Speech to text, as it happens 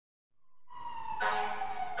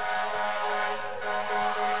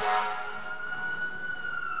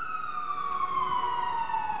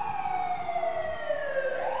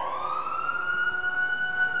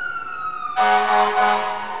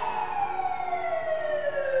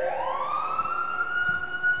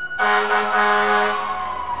Well,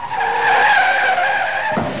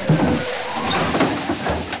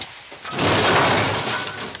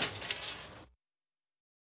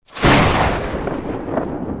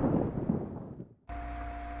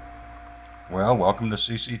 welcome to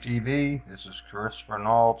CCTV. This is Chris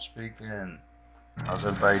Renault speaking. How's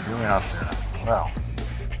everybody doing out there? Well,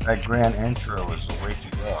 that grand intro is to wake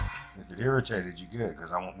you up. If it irritated you, good,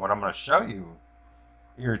 because what I'm going to show you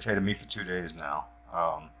irritated me for 2 days now.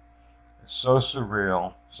 It's so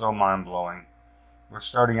surreal, so mind-blowing. We're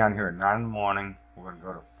starting out here at 9 in the morning. We're going to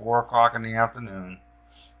go to 4 o'clock in the afternoon,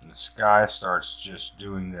 and the sky starts just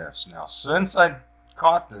doing this. Now, since I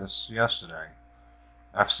caught this yesterday,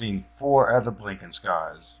 I've seen 4 other blinking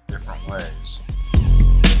skies, different ways.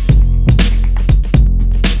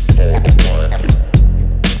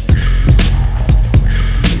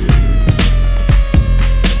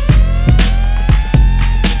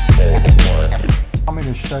 I'm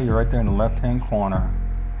going to show you right there in the left-hand corner.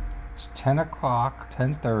 It's 10 o'clock,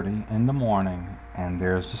 10:30 in the morning, and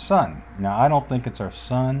there's the sun. Now, I don't think it's our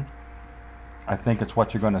sun. I think it's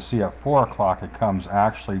what you're going to see at 4 o'clock. It comes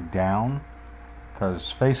actually down. Because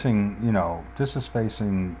facing, this is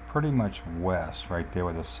facing pretty much west, right there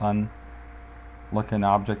where the sun-looking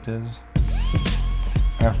object is.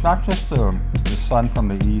 And it's not just the sun from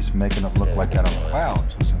the east making it look like that on the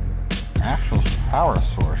clouds. It's an actual power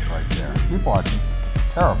source right there. Keep watching.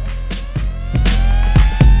 Terrible.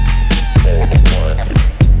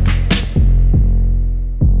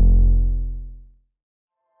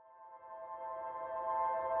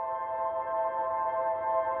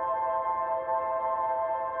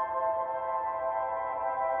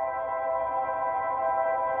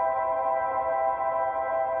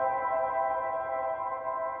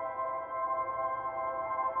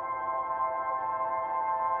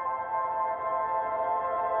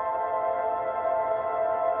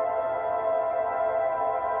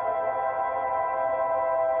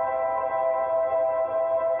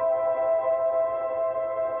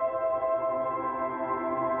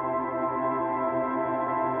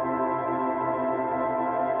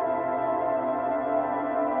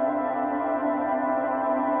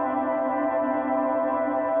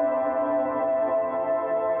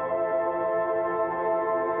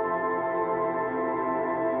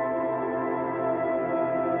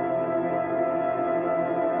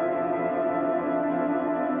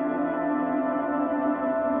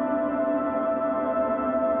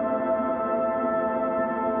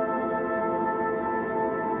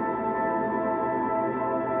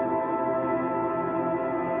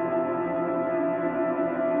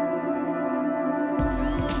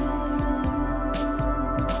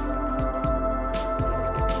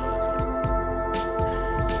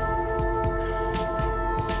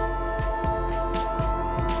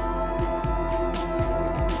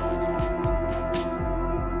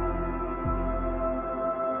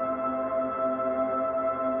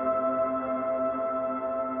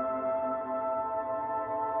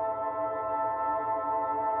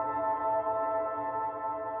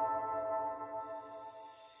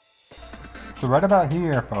 So right about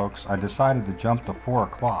here, folks, I decided to jump to 4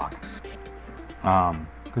 o'clock.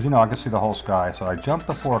 Because, I can see the whole sky. So I jumped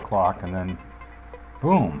to 4 o'clock and then,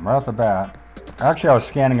 boom, right off the bat. Actually, I was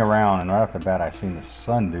scanning around and right off the bat I seen the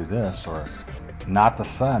sun do this, or not the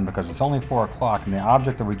sun, because it's only 4 o'clock. And the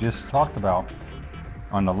object that we just talked about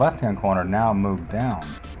on the left-hand corner now moved down.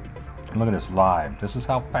 Look at this live. This is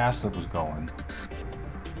how fast it was going.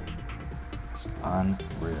 It's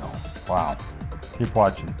unreal. Wow. Keep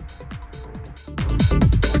watching.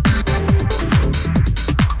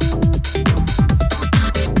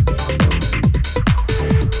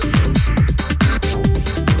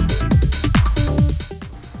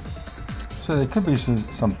 So there could be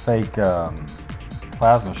some fake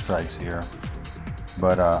plasma strikes here,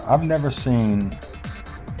 but I've never seen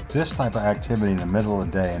this type of activity in the middle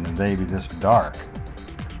of the day and the day be this dark.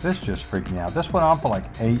 This just freaked me out. This went on for like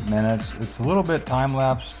 8 minutes. It's a little bit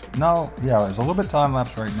time-lapsed. No, yeah, it's a little bit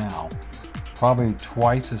time-lapsed right now. Probably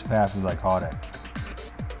twice as fast as I caught it.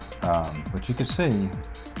 But you can see,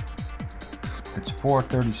 it's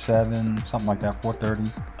 4:37, something like that,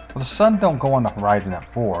 4:30. Well, the sun don't go on the horizon at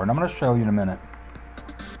 4, and I'm going to show you in a minute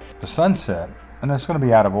the sunset, and it's going to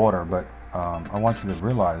be out of order, but I want you to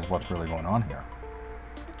realize what's really going on here.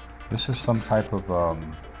 This is some type of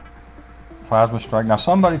plasma strike. Now,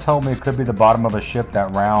 somebody told me it could be the bottom of a ship,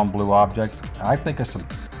 that round blue object. I think it's the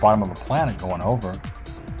bottom of a planet going over.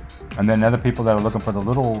 And then other people that are looking for the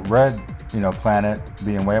little red, planet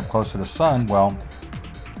being way up close to the sun, well,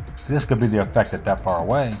 this could be the effect at that far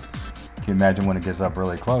away. Can you imagine when it gets up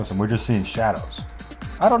really close? And we're just seeing shadows.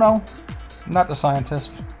 I don't know. I'm not the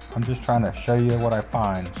scientist. I'm just trying to show you what I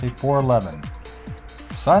find. See, 411.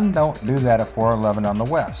 Sun don't do that at 411 on the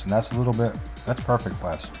west, and that's a little bit, that's perfect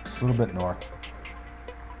west, a little bit north.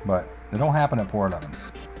 But they don't happen at 411.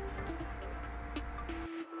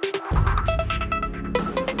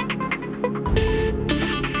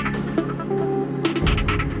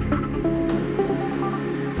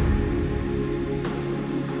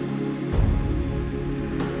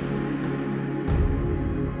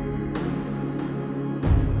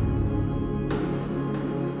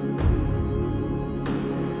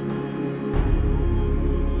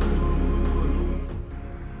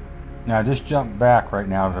 Now I just jumped back right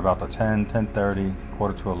now to about the 10:30,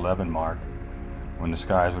 quarter to 11 mark, when the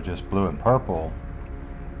skies were just blue and purple.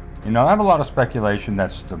 You know, I have a lot of speculation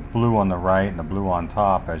that's the blue on the right and the blue on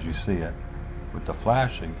top as you see it, with the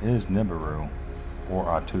flashing is Nibiru or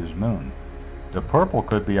Atu's moon. The purple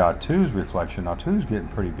could be Atu's reflection. Atu's getting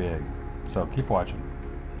pretty big, so keep watching.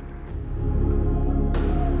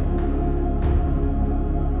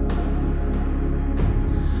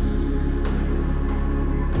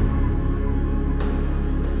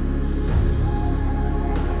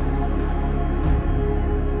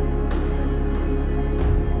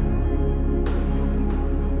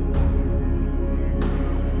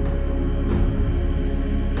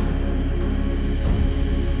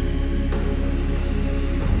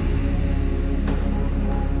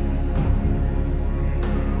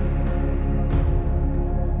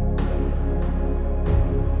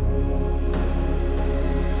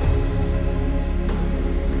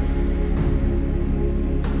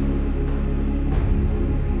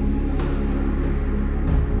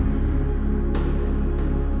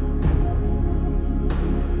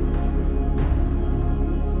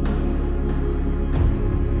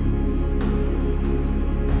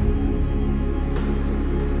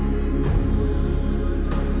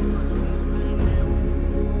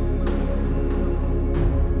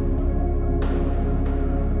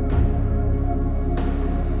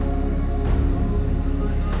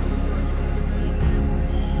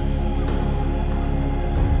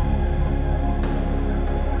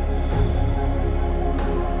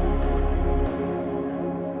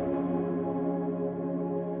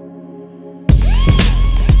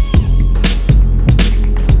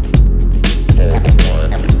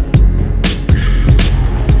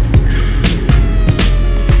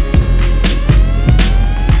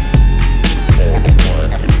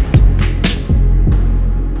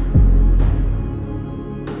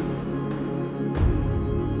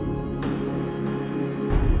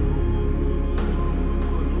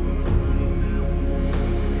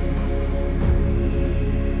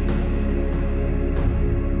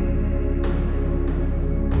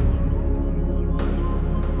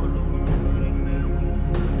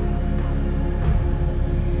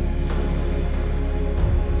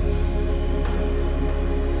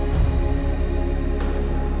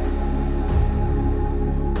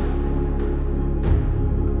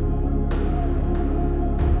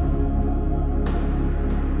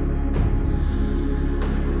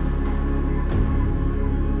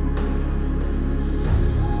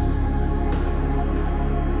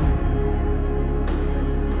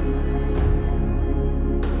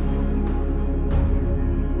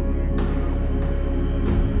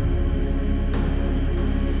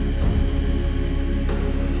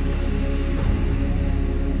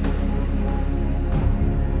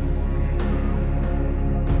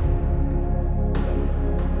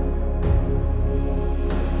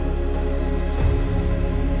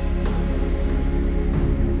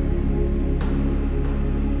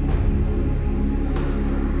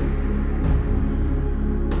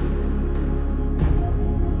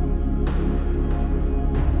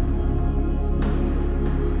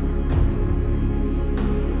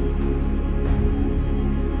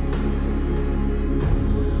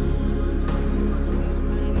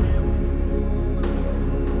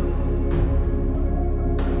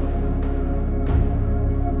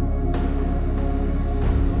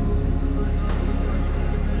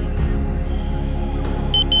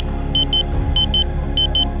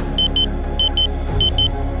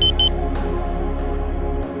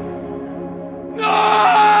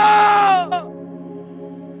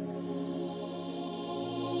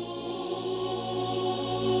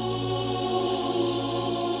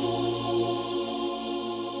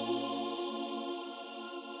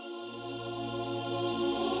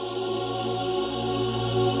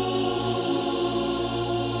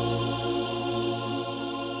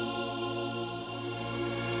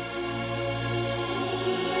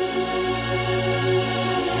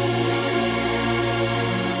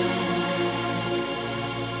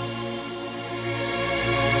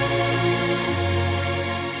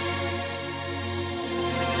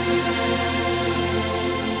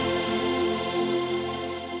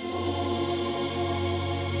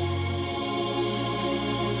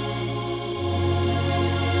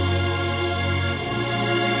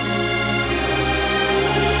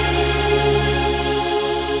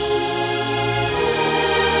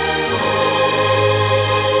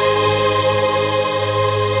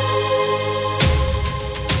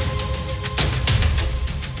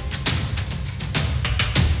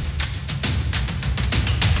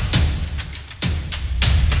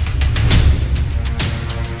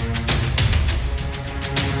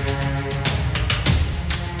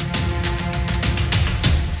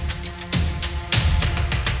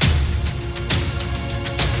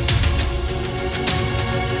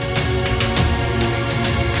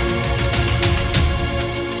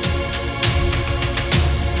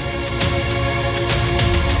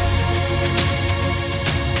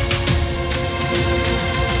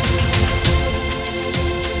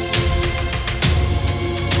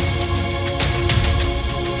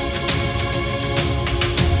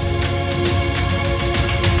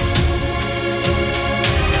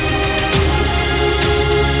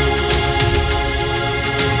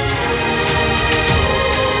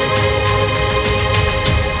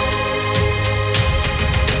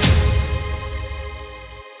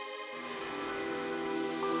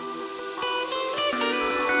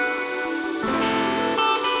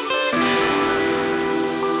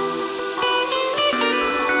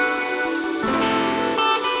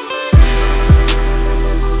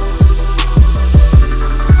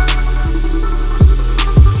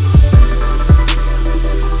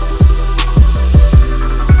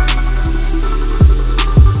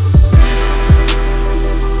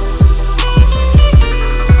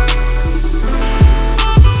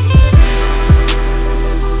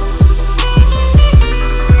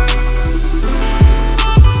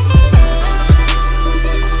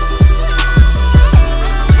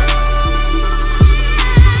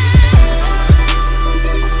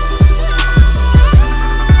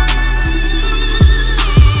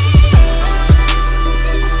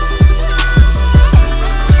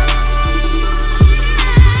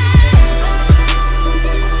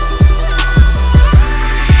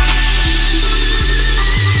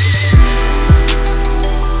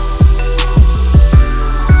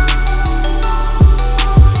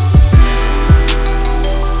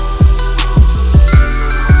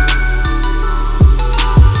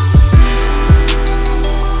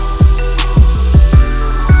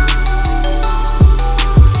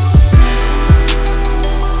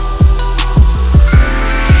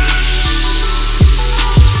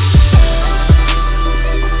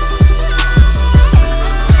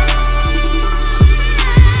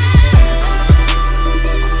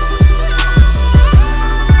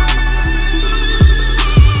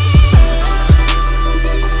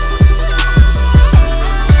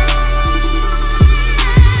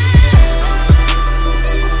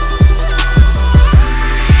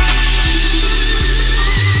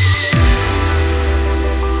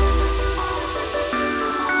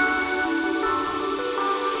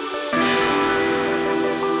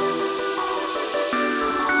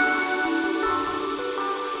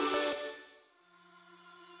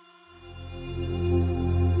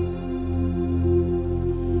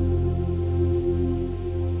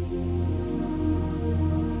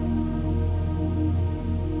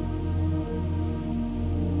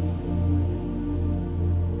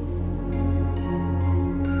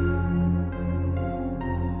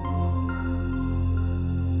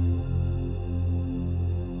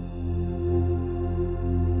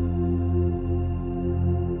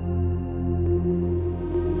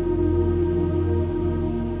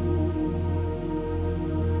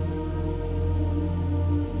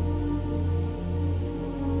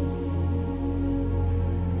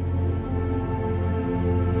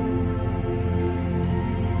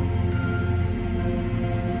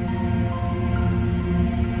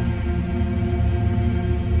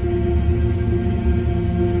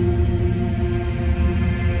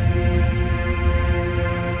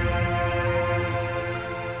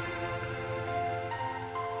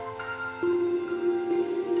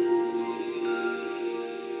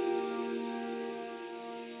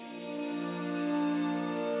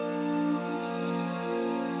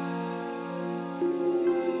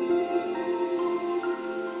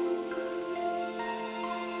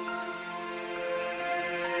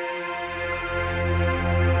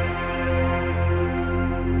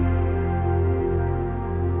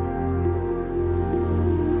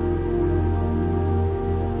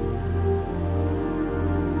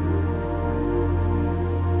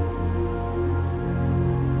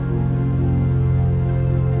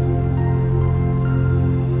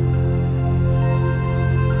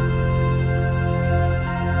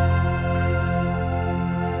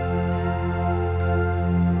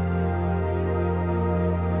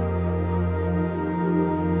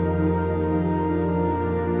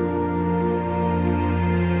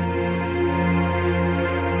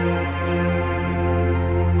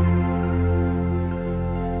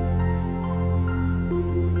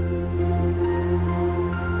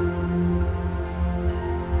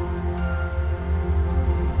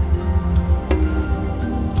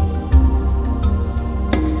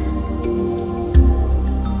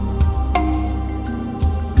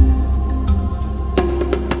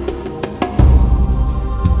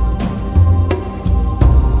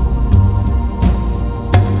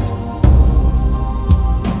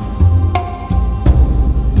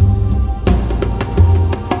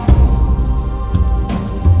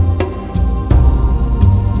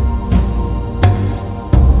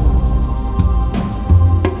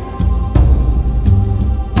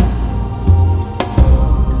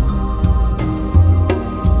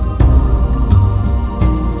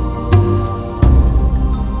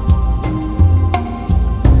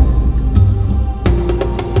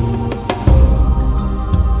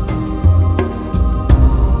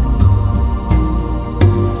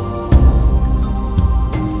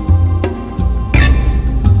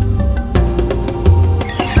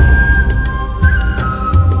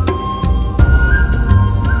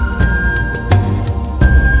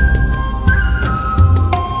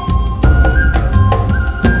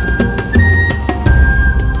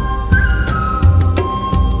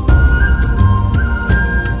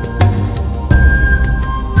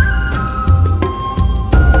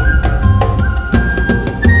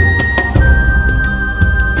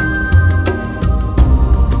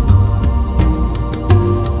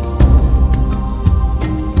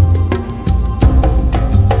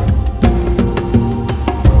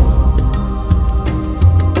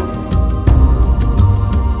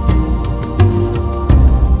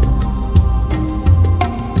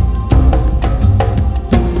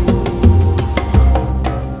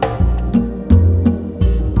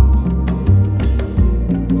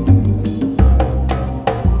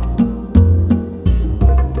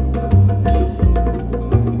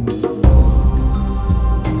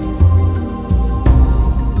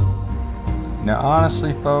 Now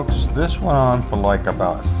honestly folks, this went on for like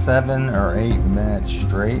about 7 or 8 minutes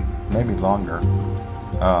straight, maybe longer,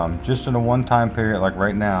 just in a one-time period like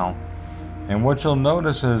right now. And what you'll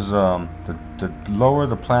notice is the lower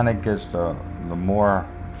the planet gets, the more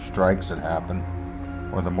strikes that happen,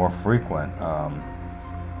 or the more frequent.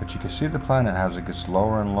 But you can see the planet as it gets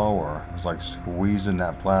lower and lower. It's like squeezing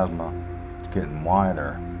that plasma, it's getting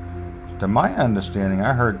wider. To my understanding,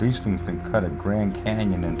 I heard these things can cut a Grand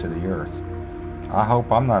Canyon into the Earth. I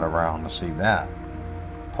hope I'm not around to see that.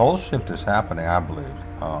 Pole shift is happening, I believe.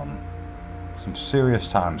 Some serious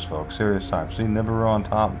times, folks. Serious times. See Nibiru on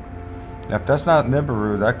top? If that's not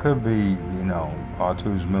Nibiru, that could be, you know,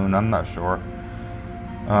 Autu's moon. I'm not sure.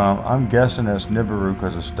 I'm guessing it's Nibiru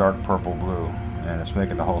because it's dark purple blue, and it's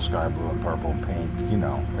making the whole sky blue and purple and pink. You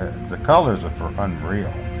know, the colors are for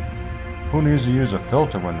unreal. Who needs to use a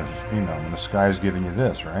filter when when the sky's giving you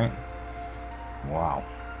this, right? Wow.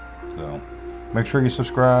 So, make sure you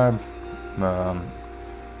subscribe.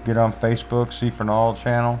 Get on Facebook, See for All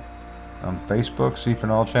channel. On Facebook, See for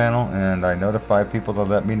All channel, and I notify people to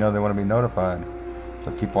let me know they want to be notified.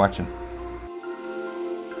 So keep watching.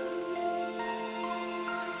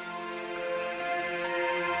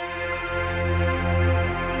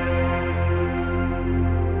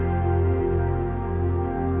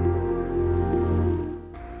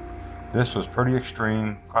 This was pretty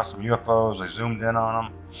extreme. Caught some UFOs. I zoomed in on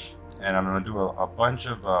them, and I'm going to do a bunch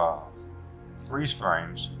of freeze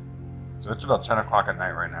frames. So it's about 10 o'clock at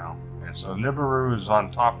night right now. And so Nibiru is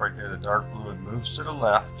on top right there, the dark blue. It moves to the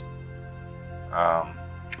left.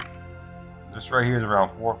 This right here is around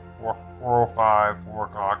 4:05, 4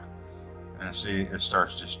 o'clock. And see, it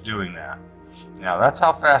starts just doing that. Now that's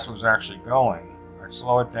how fast it was actually going. I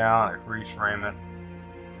slow it down, I freeze frame it.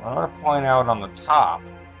 I want to point out on the top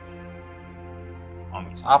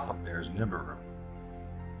up there is Nibiru.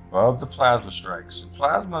 Above the plasma strikes. The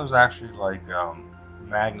plasma is actually like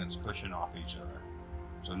magnets pushing off each other.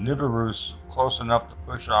 So Nibiru's close enough to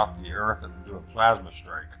push off the Earth and do a plasma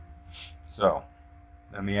strike. So,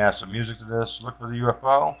 let me add some music to this. Look for the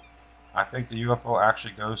UFO. I think the UFO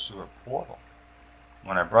actually goes through a portal.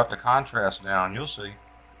 When I brought the contrast down, you'll see.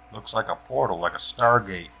 Looks like a portal, like a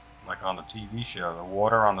Stargate, like on the TV show. The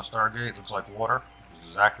water on the Stargate looks like water. It's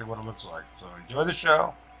exactly what it looks like. So enjoy the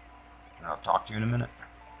show, and I'll talk to you in a minute.